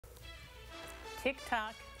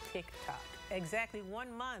Tick-tock, tick-tock. Exactly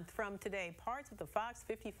 1 month from today, parts of the Fox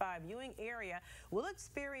 55 viewing area will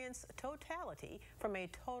experience totality from a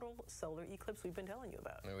total solar eclipse we've been telling you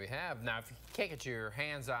about. We have. Now, if you can't get your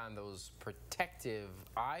hands on those protective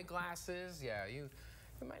eyeglasses, yeah, you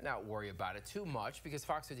might not worry about it too much, because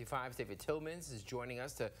Fox 55's David Tillmans is joining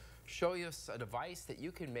us to show you a device that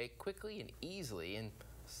you can make quickly and easily and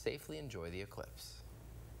safely enjoy the eclipse.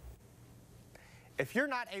 If you're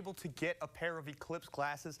not able to get a pair of eclipse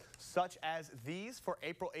glasses such as these for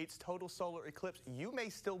April 8th's total solar eclipse, you may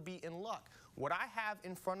still be in luck. What I have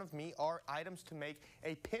in front of me are items to make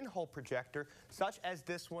a pinhole projector such as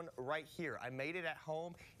this one right here. I made it at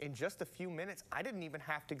home in just a few minutes. I didn't even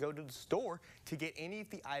have to go to the store to get any of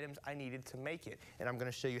the items I needed to make it. And I'm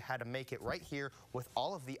going to show you how to make it right here with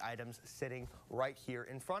all of the items sitting right here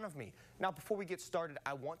in front of me. Now, before we get started,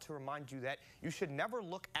 I want to remind you that you should never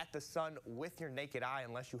look at the sun with your naked eye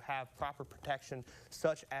unless you have proper protection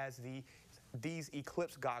such as these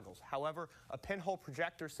eclipse goggles. However, a pinhole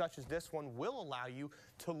projector such as this one will allow you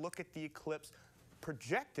to look at the eclipse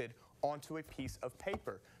projected onto a piece of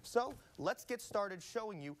paper. So let's get started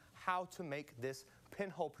showing you how to make this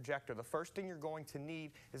pinhole projector. The first thing you're going to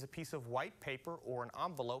need is a piece of white paper or an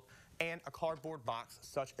envelope and a cardboard box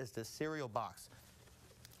such as this cereal box.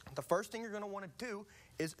 The first thing you're going to want to do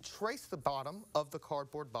is trace the bottom of the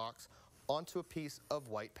cardboard box onto a piece of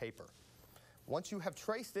white paper. Once you have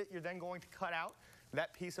traced it, you're then going to cut out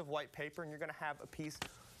that piece of white paper, and you're going to have a piece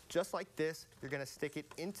just like this. You're going to stick it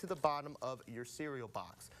into the bottom of your cereal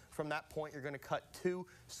box. From that point, you're going to cut 2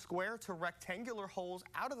 square to rectangular holes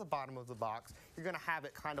out of the bottom of the box. You're going to have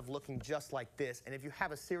it kind of looking just like this. And if you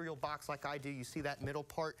have a cereal box like I do, you see that middle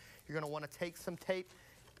part, you're going to want to take some tape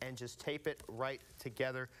and just tape it right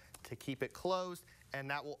together to keep it closed, and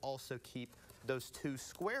that will also keep those 2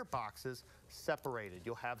 square boxes separated.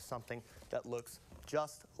 You'll have something that looks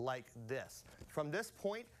just like this. From this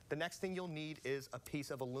point, the next thing you'll need is a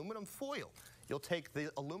piece of aluminum foil. You'll take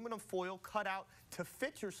the aluminum foil cut out to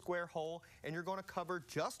fit your square hole, and you're going to cover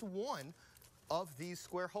just one of these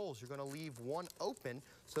square holes. You're going to leave one open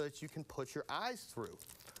so that you can put your eyes through.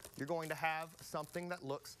 You're going to have something that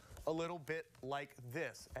looks a little bit like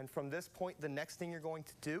this. And from this point, the next thing you're going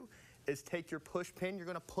to do is take your push pin. You're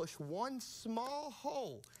going to push one small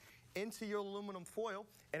hole into your aluminum foil,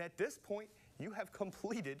 and at this point, you have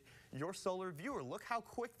completed your solar viewer. Look how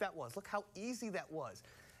quick that was. Look how easy that was.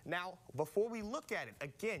 Now, before we look at it,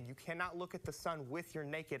 again, you cannot look at the sun with your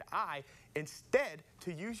naked eye. Instead,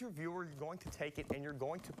 to use your viewer, you're going to take it and you're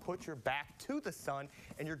going to put your back to the sun,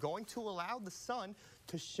 and you're going to allow the sun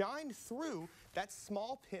to shine through that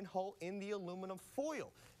small pinhole in the aluminum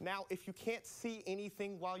foil. Now, if you can't see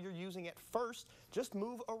anything while you're using it first, just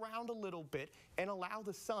move around a little bit and allow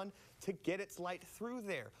the sun to get its light through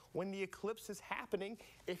there. When the eclipse is happening,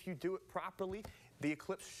 if you do it properly, the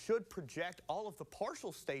eclipse should project all of the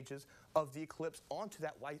partial stages of the eclipse onto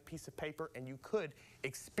that white piece of paper, and you could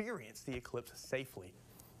experience the eclipse safely.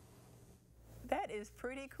 That is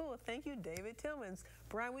pretty cool. Thank you, David Tillmans.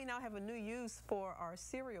 Brian, we now have a new use for our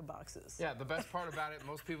cereal boxes. Yeah, the best part about it,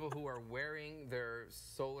 most people who are wearing their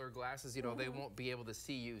solar glasses, you know, they won't be able to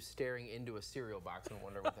see you staring into a cereal box and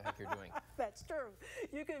wonder what the heck you're doing. That's true.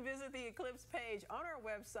 You can visit the Eclipse page on our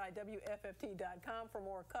website, WFFT.com, for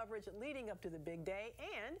more coverage leading up to the big day.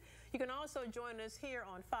 And you can also join us here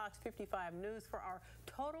on Fox 55 News for our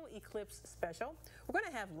Total Eclipse special. We're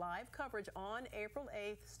going to have live coverage on April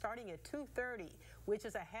 8th starting at 2:30, which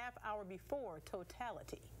is a half hour before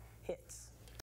totality hits.